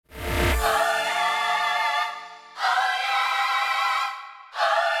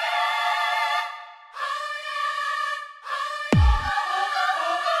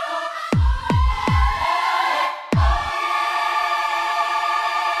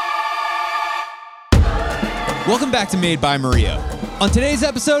Welcome back to Made by Maria. On today's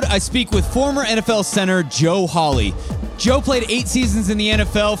episode, I speak with former NFL center Joe Hawley. Joe played 8 seasons in the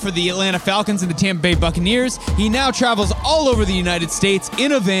NFL for the Atlanta Falcons and the Tampa Bay Buccaneers. He now travels all over the United States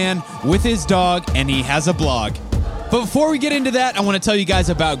in a van with his dog, and he has a blog. But before we get into that, I want to tell you guys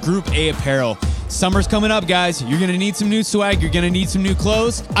about Group A Apparel. Summer's coming up, guys. You're going to need some new swag. You're going to need some new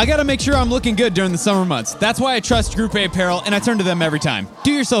clothes. I got to make sure I'm looking good during the summer months. That's why I trust Group A Apparel, and I turn to them every time.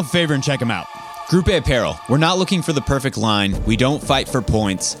 Do yourself a favor and check them out. Group A Apparel. We're not looking for the perfect line. We don't fight for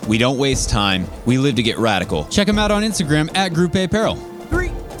points. We don't waste time. We live to get radical. Check them out on Instagram at Group A Apparel.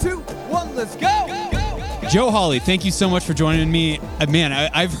 3, 2, 1, let's go! Joe Hawley, thank you so much for joining me. Man,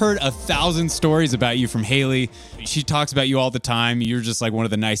 I've heard 1,000 stories about you from Haley. She talks about you all the time. You're just like one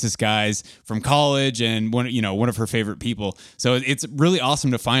of the nicest guys from college and one of her favorite people. So it's really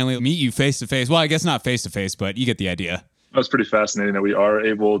awesome to finally meet you face to face. Well, I guess not face to face, but you get the idea. That's pretty fascinating that we are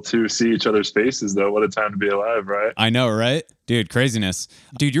able to see each other's faces, though. What a time to be alive, right? I know, right? Dude, craziness.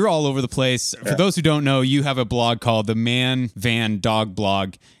 Dude, you're all over the place. Yeah. For those who don't know, you have a blog called the Man Van Dog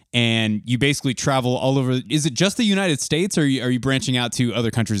Blog, and you basically travel all over. Is it just the United States, or are you branching out to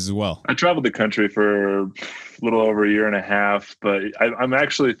other countries as well? I traveled the country for a little over a year and a half, but I'm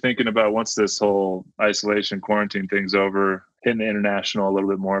actually thinking about once this whole isolation quarantine thing's over, hitting the international a little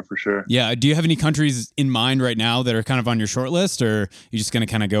bit more for sure. Yeah. Do you have any countries in mind right now that are kind of on your short list, or are you just going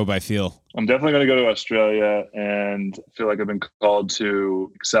to kind of go by feel? I'm definitely going to go to Australia, and I feel like I've been called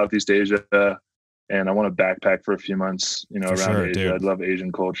to Southeast Asia, and I want to backpack for a few months, around Asia. Dude. I love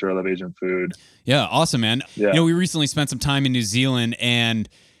Asian culture. I love Asian food. Yeah. Awesome, man. Yeah. We recently spent some time in New Zealand, and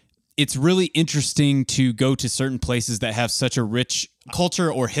it's really interesting to go to certain places that have such a rich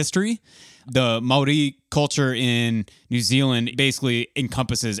culture or history. The Maori culture in New Zealand basically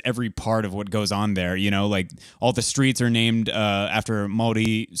encompasses every part of what goes on there. Like all the streets are named after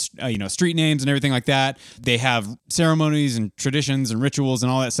Maori, street names and everything like that. They have ceremonies and traditions and rituals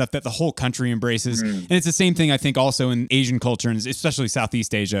and all that stuff that the whole country embraces. And it's the same thing, I think, also in Asian culture, and especially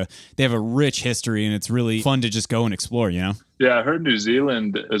Southeast Asia. They have a rich history, and it's really fun to just go and explore, Yeah, I heard New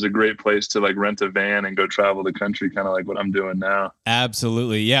Zealand is a great place to like rent a van and go travel the country, kind of like what I'm doing now.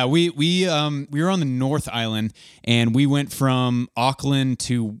 Absolutely. Yeah, we were on the North Island, and we went from Auckland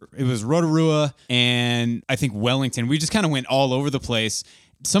to, it was Rotorua and I think Wellington. We just kind of went all over the place.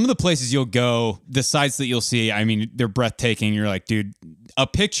 Some of the places you'll go, the sites that you'll see, I mean, they're breathtaking. You're like, dude, a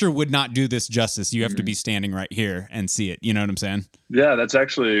picture would not do this justice. You have to be standing right here and see it. You know what I'm saying? Yeah, that's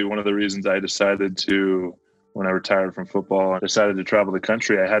actually one of the reasons I decided to, when I retired from football, I decided to travel the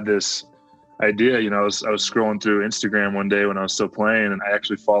country. I had this idea, I was scrolling through Instagram one day when I was still playing, and I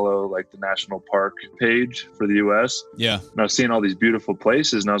actually follow like the national park page for the US. Yeah. And I was seeing all these beautiful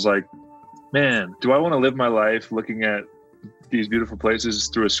places, and I was like, man, do I want to live my life looking at these beautiful places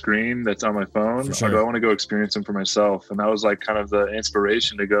through a screen that's on my phone? Sure. Or do I want to go experience them for myself? And that was like kind of the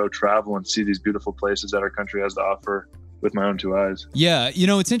inspiration to go travel and see these beautiful places that our country has to offer with my own 2 eyes. Yeah.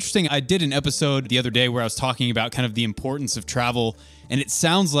 It's interesting. I did an episode the other day where I was talking about kind of the importance of travel, and it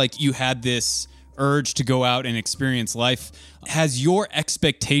sounds like you had this urge to go out and experience life. Has your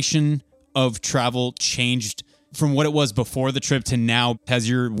expectation of travel changed from what it was before the trip to now? Has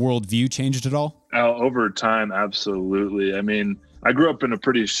your worldview changed at all? Over time, absolutely. I mean, I grew up in a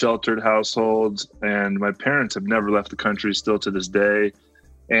pretty sheltered household, and my parents have never left the country still to this day.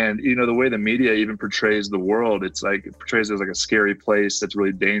 And, the way the media even portrays the world, it's like it portrays it as like a scary place that's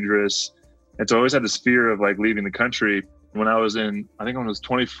really dangerous. And so I always had this fear of like leaving the country. When I was when I was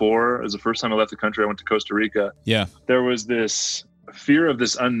 24, it was the first time I left the country. I went to Costa Rica. Yeah. There was this fear of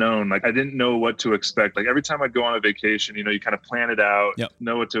this unknown. Like I didn't know what to expect. Like every time I'd go on a vacation, you kind of plan it out,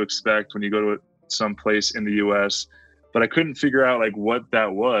 know what to expect when you go to some place in the US, but I couldn't figure out like what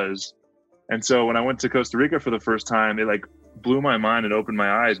that was. And so when I went to Costa Rica for the first time, it like blew my mind and opened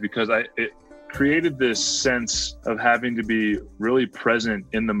my eyes, because it created this sense of having to be really present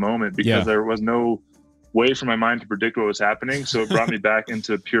in the moment, because there was no way for my mind to predict what was happening. So it brought me back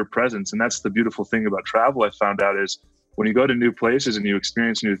into pure presence. And that's the beautiful thing about travel, I found out, is when you go to new places and you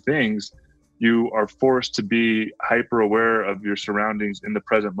experience new things, you are forced to be hyper aware of your surroundings in the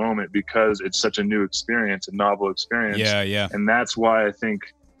present moment, because it's such a new experience, a novel experience. Yeah. And that's why I think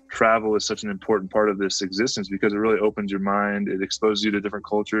travel is such an important part of this existence, because it really opens your mind. It exposes you to different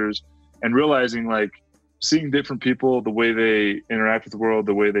cultures, and realizing like seeing different people, the way they interact with the world,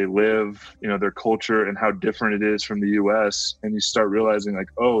 the way they live, their culture, and how different it is from the US. And you start realizing like,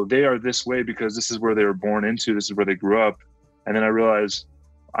 oh, they are this way because this is where they were born into, this is where they grew up. And then I realized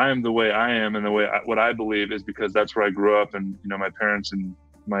I am the way I am, and the way what I believe is because that's where I grew up. And, my parents and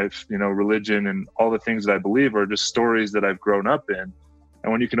my, religion and all the things that I believe are just stories that I've grown up in.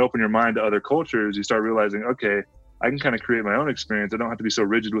 And when you can open your mind to other cultures, you start realizing, okay, I can kind of create my own experience. I don't have to be so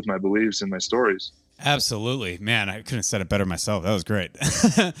rigid with my beliefs and my stories. Absolutely. Man, I couldn't have said it better myself. That was great.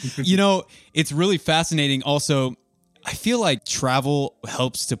 You know, it's really fascinating. Also, I feel like travel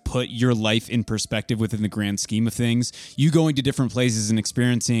helps to put your life in perspective within the grand scheme of things. You going to different places and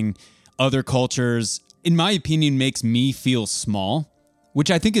experiencing other cultures, in my opinion, makes me feel small, which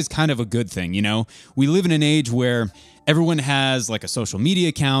I think is kind of a good thing. You know, we live in an age where everyone has like a social media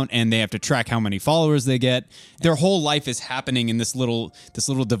account and they have to track how many followers they get. Their whole life is happening in this little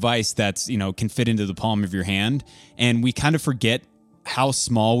device that's, you know, can fit into the palm of your hand. And we kind of forget how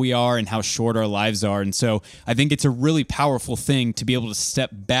small we are and how short our lives are. And so I think it's a really powerful thing to be able to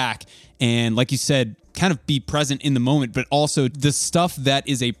step back and, like you said, kind of be present in the moment, but also the stuff that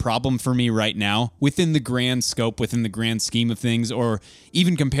is a problem for me right now within the grand scope, within the grand scheme of things, or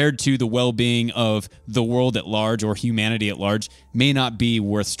even compared to the well-being of the world at large or humanity at large, may not be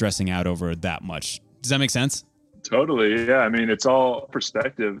worth stressing out over that much. Does that make sense? Totally. Yeah. I mean, it's all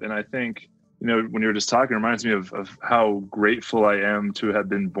perspective. And I think, you know, when you were just talking, it reminds me of how grateful I am to have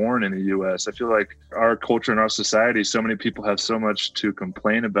been born in the U.S. I feel like our culture and our society, so many people have so much to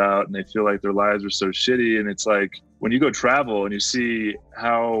complain about and they feel like their lives are so shitty. And it's like when you go travel and you see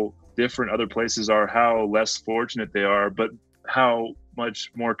how different other places are, how less fortunate they are, but how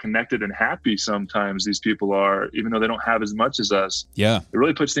much more connected and happy sometimes these people are, even though they don't have as much as us. Yeah. It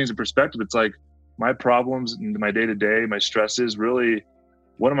really puts things in perspective. It's like my problems and my day-to-day, my stresses, really,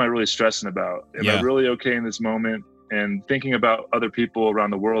 what am I really stressing about? Am I really okay in this moment? And thinking about other people around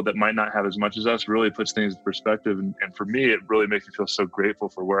the world that might not have as much as us really puts things in perspective. And for me, it really makes me feel so grateful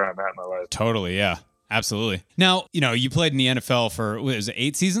for where I'm at in my life. Totally. Yeah, absolutely. Now, you know, you played in the NFL for, what is it,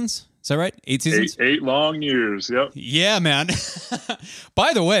 8 seasons? Is that right? 8 seasons? Eight long years. Yep. Yeah, man.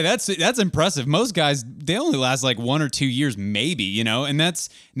 By the way, that's impressive. Most guys, they only last like 1 or 2 years, maybe, you know, and that's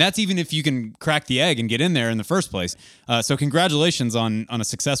even if you can crack the egg and get in there in the first place. So congratulations on a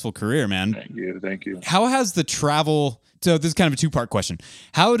successful career, man. Thank you. How has the travel, so this is kind of a 2-part question.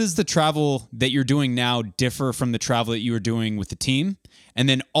 How does the travel that you're doing now differ from the travel that you were doing with the team? And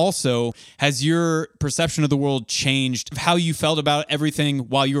then also, has your perception of the world changed, how you felt about everything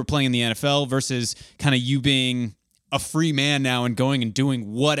while you were playing in the NFL versus kind of you being a free man now and going and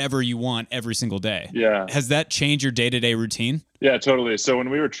doing whatever you want every single day? Yeah. Has that changed your day-to-day routine? Yeah, totally. So when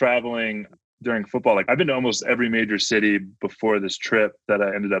we were traveling during football, like I've been to almost every major city before this trip that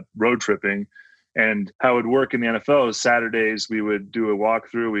I ended up road tripping. And how it would work in the NFL is Saturdays, we would do a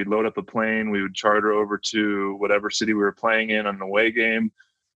walkthrough. We'd load up a plane. We would charter over to whatever city we were playing in on an away game.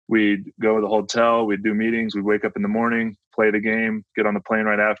 We'd go to the hotel. We'd do meetings. We'd wake up in the morning, play the game, get on the plane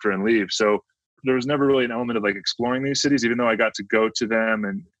right after and leave. So there was never really an element of like exploring these cities, even though I got to go to them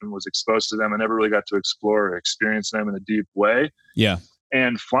and was exposed to them. I never really got to explore or experience them in a deep way. Yeah.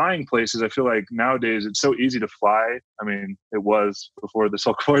 And flying places, I feel like nowadays it's so easy to fly. I mean, it was before this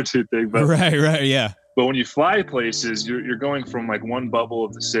whole quarantine thing, but right, yeah. But when you fly places, you're going from like one bubble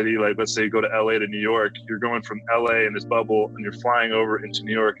of the city. Like let's say you go to LA to New York, you're going from LA in this bubble, and you're flying over into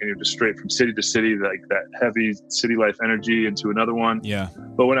New York, and you're just straight from city to city, like that heavy city life energy into another one. Yeah.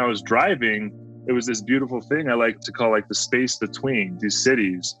 But when I was driving, it was this beautiful thing I like to call like the space between these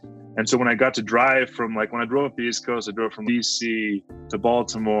cities. And so when I got to drive from, like, when I drove up the East Coast, I drove from DC to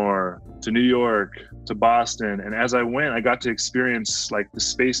Baltimore to New York to Boston. And as I went, I got to experience like the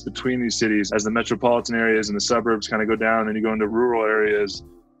space between these cities as the metropolitan areas and the suburbs kind of go down, and you go into rural areas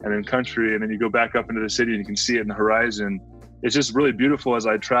and then country, and then you go back up into the city and you can see it in the horizon. It's just really beautiful. As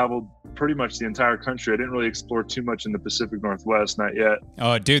I traveled pretty much the entire country, I didn't really explore too much in the Pacific Northwest, not yet.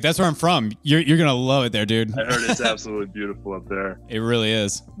 Oh, dude, that's where I'm from. You're going to love it there, dude. I heard it's absolutely beautiful up there. It really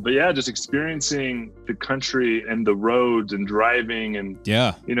is. But yeah, just experiencing the country and the roads and driving and,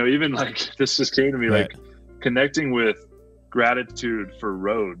 you know, even like this just came to me, like connecting with gratitude for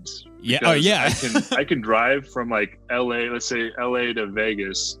roads. Yeah. Oh, yeah. I can drive from like LA, let's say LA to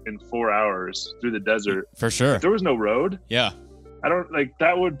Vegas in 4 hours through the desert. For sure. If there was no road. Yeah. I don't like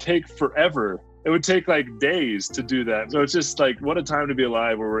that would take forever. It would take like days to do that. So it's just like, what a time to be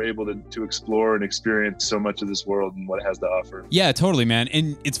alive where we're able to explore and experience so much of this world and what it has to offer. Yeah, totally, man.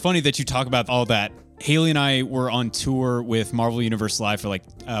 And it's funny that you talk about all that. Haley and I were on tour with Marvel Universe Live for like,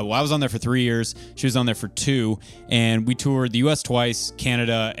 well, I was on there for 3 years. She was on there for 2. And we toured the US twice,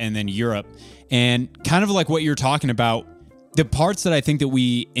 Canada, and then Europe. And kind of like what you're talking about, the parts that I think that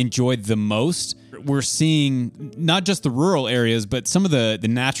we enjoyed the most, we're seeing not just the rural areas, but some of the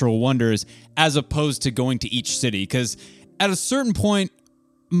natural wonders as opposed to going to each city. Because at a certain point,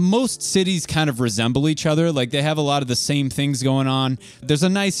 most cities kind of resemble each other. Like they have a lot of the same things going on. There's a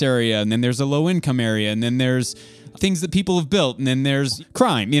nice area, and then there's a low income area, and then there's things that people have built, and then there's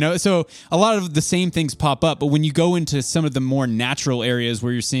crime, so a lot of the same things pop up. But when you go into some of the more natural areas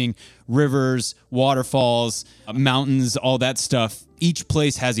where you're seeing rivers, waterfalls, mountains, all that stuff, each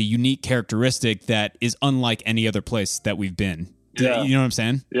place has a unique characteristic that is unlike any other place that we've been. Yeah. You know what I'm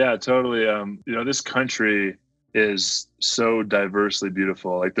saying? Yeah, totally. This country is so diversely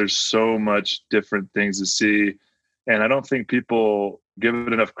beautiful. Like, there's so much different things to see. And I don't think people give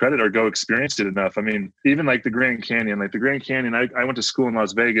it enough credit or go experience it enough. I mean, even like the Grand Canyon, I went to school in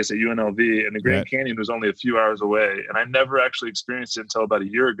Las Vegas at UNLV, and the Grand Canyon was only a few hours away. And I never actually experienced it until about a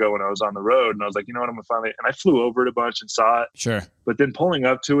year ago when I was on the road. And I was like, you know what, I'm going to finally, and I flew over it a bunch and saw it. Sure. But then pulling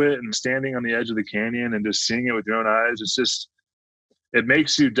up to it and standing on the edge of the canyon and just seeing it with your own eyes, it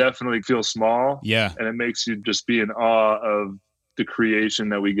makes you definitely feel small. Yeah. And it makes you just be in awe of the creation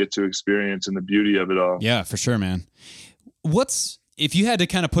that we get to experience and the beauty of it all. Yeah, for sure, man. If you had to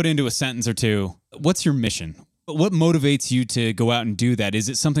kind of put into a sentence or two, what's your mission? What motivates you to go out and do that? Is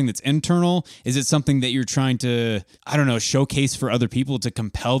it something that's internal? Is it something that you're trying to, showcase for other people to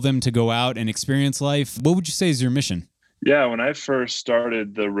compel them to go out and experience life? What would you say is your mission? Yeah, when I first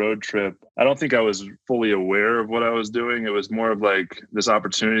started the road trip, I don't think I was fully aware of what I was doing. It was more of like this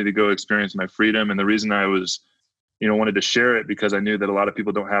opportunity to go experience my freedom. And the reason I was, wanted to share it, because I knew that a lot of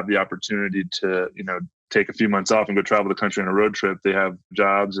people don't have the opportunity to, take a few months off and go travel the country on a road trip. They have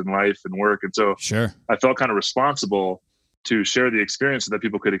jobs and life and work. And so sure, I felt kind of responsible to share the experience so that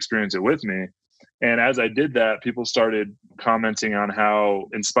people could experience it with me. And as I did that, people started commenting on how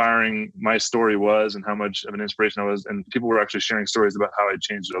inspiring my story was and how much of an inspiration I was. And people were actually sharing stories about how I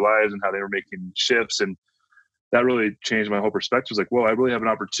changed their lives and how they were making shifts. And that really changed my whole perspective. It was like, whoa, I really have an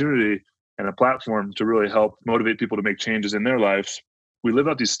opportunity and a platform to really help motivate people to make changes in their lives. We live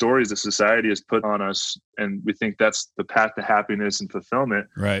out these stories that society has put on us, and we think that's the path to happiness and fulfillment.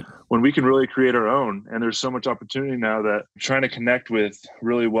 Right. When we can really create our own. And there's so much opportunity now that I'm trying to connect with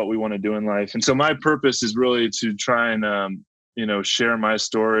really what we want to do in life. And so my purpose is really to try and, share my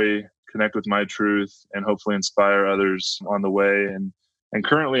story, connect with my truth, and hopefully inspire others on the way. And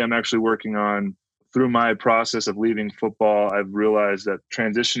currently I'm actually working on, through my process of leaving football, I've realized that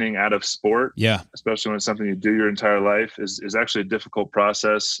transitioning out of sport, especially when it's something you do your entire life, is actually a difficult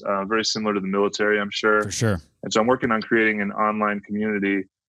process, very similar to the military, I'm sure. For sure. And so I'm working on creating an online community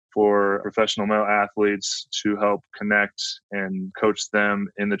for professional male athletes to help connect and coach them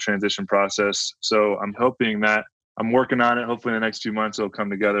in the transition process. So I'm hoping that I'm working on it. Hopefully in the next few months it'll come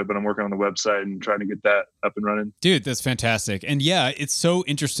together, but I'm working on the website and trying to get that up and running. Dude, that's fantastic. And yeah, it's so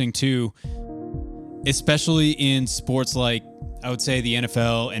interesting too, especially in sports like, I would say the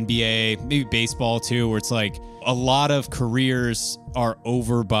NFL, NBA, maybe baseball too, where it's like a lot of careers are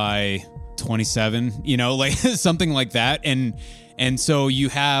over by 27, like something like that. And so you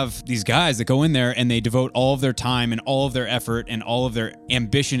have these guys that go in there and they devote all of their time and all of their effort and all of their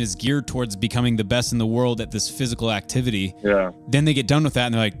ambition is geared towards becoming the best in the world at this physical activity. Yeah. Then they get done with that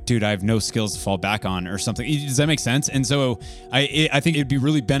and they're like, dude, I have no skills to fall back on or something. Does that make sense? And so I think it'd be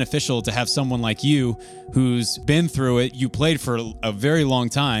really beneficial to have someone like you who's been through it. You played for a very long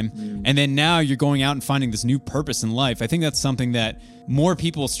time. And then now you're going out and finding this new purpose in life. I think that's something that more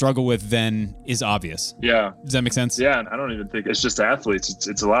people struggle with than is obvious. Yeah. Does that make sense? Yeah. And I don't even think it's just athletes.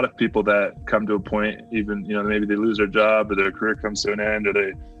 It's a lot of people that come to a point, even, maybe they lose their job or their career comes to an end, or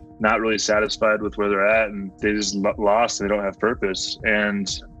they're not really satisfied with where they're at and they just lost and they don't have purpose. And,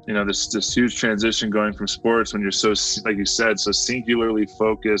 this huge transition going from sports when you're so, like you said, so singularly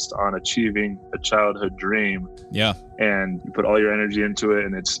focused on achieving a childhood dream. Yeah. And you put all your energy into it.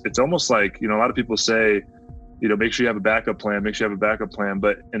 And it's almost like, a lot of people say, make sure you have a backup plan.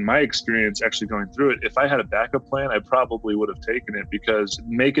 But in my experience, actually going through it, if I had a backup plan, I probably would have taken it, because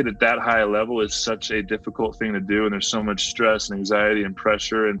make it at that high a level is such a difficult thing to do. And there's so much stress and anxiety and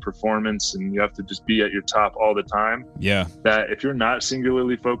pressure and performance, and you have to just be at your top all the time. Yeah. That if you're not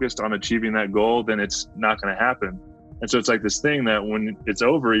singularly focused on achieving that goal, then it's not going to happen. And so it's like this thing that when it's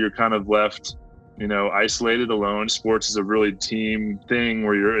over, you're kind of left isolated, alone. Sports is a really team thing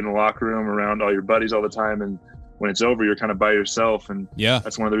where you're in the locker room around all your buddies all the time. And when it's over, you're kind of by yourself. And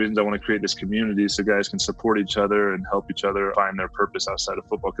that's one of the reasons I want to create this community, so guys can support each other and help each other find their purpose outside of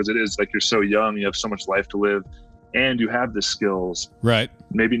football. Because it is like, you're so young, you have so much life to live, and you have the skills. Right.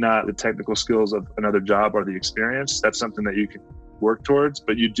 Maybe not the technical skills of another job or the experience. That's something that you can work towards,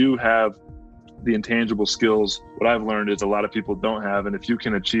 but you do have the intangible skills. What I've learned is a lot of people don't have. And if you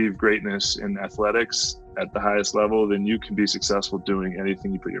can achieve greatness in athletics at the highest level, then you can be successful doing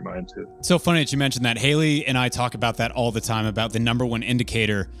anything you put your mind to. So funny that you mentioned that. Haley and I talk about that all the time, about the number one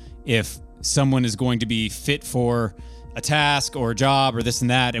indicator if someone is going to be fit for a task or a job or this and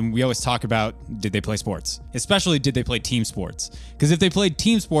that, and we always talk about, did they play sports? Especially, did they play team sports? Because if they played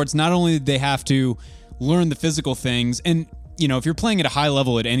team sports, not only did they have to learn the physical things, and if you're playing at a high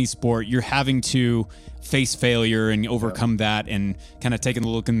level at any sport, you're having to face failure and overcome that, and kind of taking a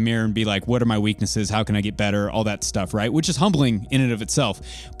look in the mirror and be like, what are my weaknesses? How can I get better? All that stuff, right? Which is humbling in and of itself.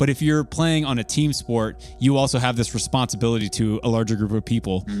 But if you're playing on a team sport, you also have this responsibility to a larger group of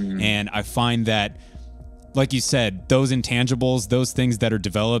people. And I find that, like you said, those intangibles, those things that are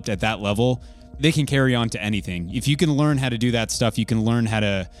developed at that level, they can carry on to anything. If you can learn how to do that stuff, you can learn how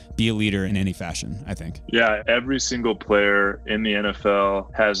to be a leader in any fashion, I think. Yeah, every single player in the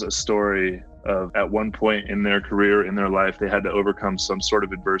NFL has a story of, at one point in their career, in their life, they had to overcome some sort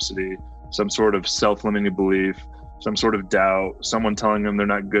of adversity, some sort of self-limiting belief, some sort of doubt, someone telling them they're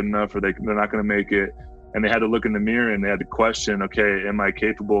not good enough or they're not going to make it. And they had to look in the mirror and they had to question, okay, am I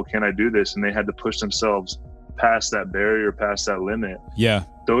capable? Can I do this? And they had to push themselves past that barrier, past that limit. Yeah.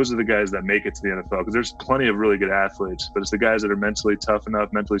 Those are the guys that make it to the NFL, because there's plenty of really good athletes, but it's the guys that are mentally tough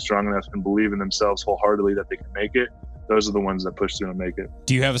enough, mentally strong enough, and believe in themselves wholeheartedly that they can make it. Those are the ones that push through and make it.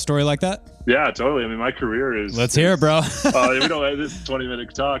 Do you have a story like that? Yeah, totally. I mean, my career is... Let's hear it, bro. We don't have this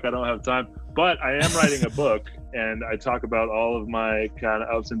 20-minute talk. I don't have time. But I am writing a book, and I talk about all of my kind of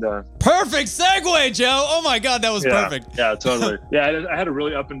ups and downs. Perfect segue, Joe. Oh, my God, that was perfect. Yeah, totally. Yeah, I had a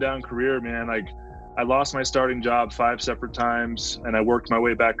really up and down career, man. Like, I lost my starting job 5 separate times, and I worked my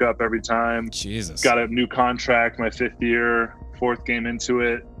way back up every time. Jesus. Got a new contract my 5th year, 4th game into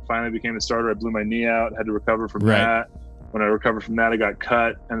it. Finally became the starter. I blew my knee out, had to recover from that. When I recovered from that, I got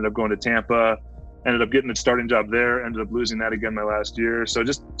cut, ended up going to Tampa, ended up getting the starting job there, ended up losing that again my last year. So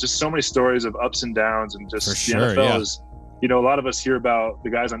just so many stories of ups and downs, and just the NFL is, a lot of us hear about the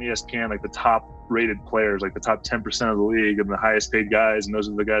guys on ESPN, like the top rated players, like the top 10% of the league and the highest paid guys. And those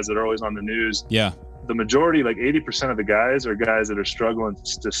are the guys that are always on the news. Yeah. The majority, like 80% of the guys, are guys that are struggling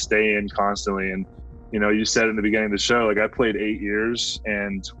to stay in constantly. And, you said in the beginning of the show, like, I played 8 years,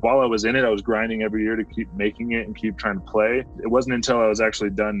 and while I was in it, I was grinding every year to keep making it and keep trying to play. It wasn't until I was actually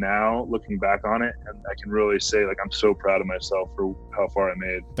done now, looking back on it, and I can really say, like, I'm so proud of myself for how far I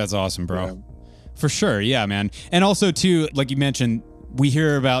made. That's awesome, bro. Yeah. For sure. Yeah, man. And also too, like you mentioned, we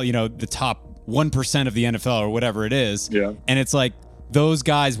hear about, the top 1% of the NFL or whatever it is. Yeah. And it's like, those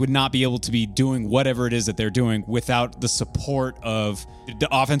guys would not be able to be doing whatever it is that they're doing without the support of the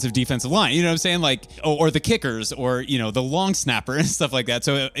offensive defensive line. You know what I'm saying? Like, or the kickers, or, the long snapper and stuff like that.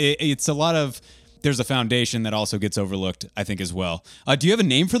 So it's a lot of, there's a foundation that also gets overlooked, I think, as well. Do you have a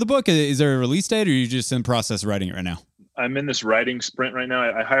name for the book? Is there a release date, or are you just in the process of writing it right now? I'm in this writing sprint right now.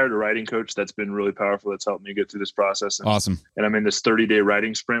 I hired a writing coach that's been really powerful. That's helped me get through this process. Awesome. And I'm in this 30-day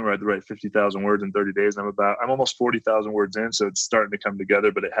writing sprint where I have to write 50,000 words in 30 days. I'm almost 40,000 words in, so it's starting to come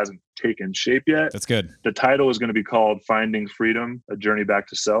together, but it hasn't taken shape yet. That's good. The title is going to be called Finding Freedom, A Journey Back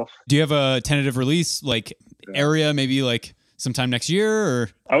to Self. Do you have a tentative release, area, maybe like sometime next year, or?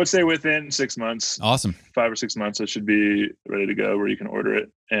 I would say within 6 months. Awesome. 5 or 6 months, it should be ready to go where you can order it.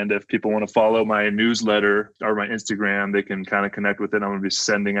 And if people want to follow my newsletter or my Instagram, they can kind of connect with it. I'm going to be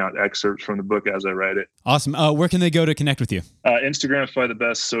sending out excerpts from the book as I write it. Awesome. Where can they go to connect with you? Instagram is probably the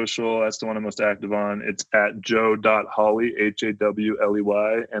best social. That's the one I'm most active on. It's at joe.hawley,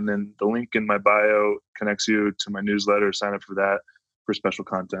 Hawley. And then the link in my bio connects you to my newsletter. Sign up for that for special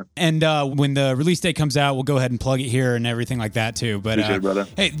content. And when the release date comes out, we'll go ahead and plug it here and everything like that too. But appreciate it, brother.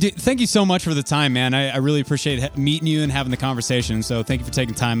 Hey, thank you so much for the time, man. I really appreciate meeting you and having the conversation. So thank you for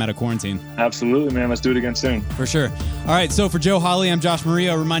taking time out of quarantine. Absolutely, man. Let's do it again soon. For sure. All right. So for Joe Hawley, I'm Josh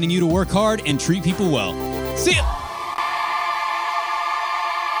Maria, reminding you to work hard and treat people well. See ya.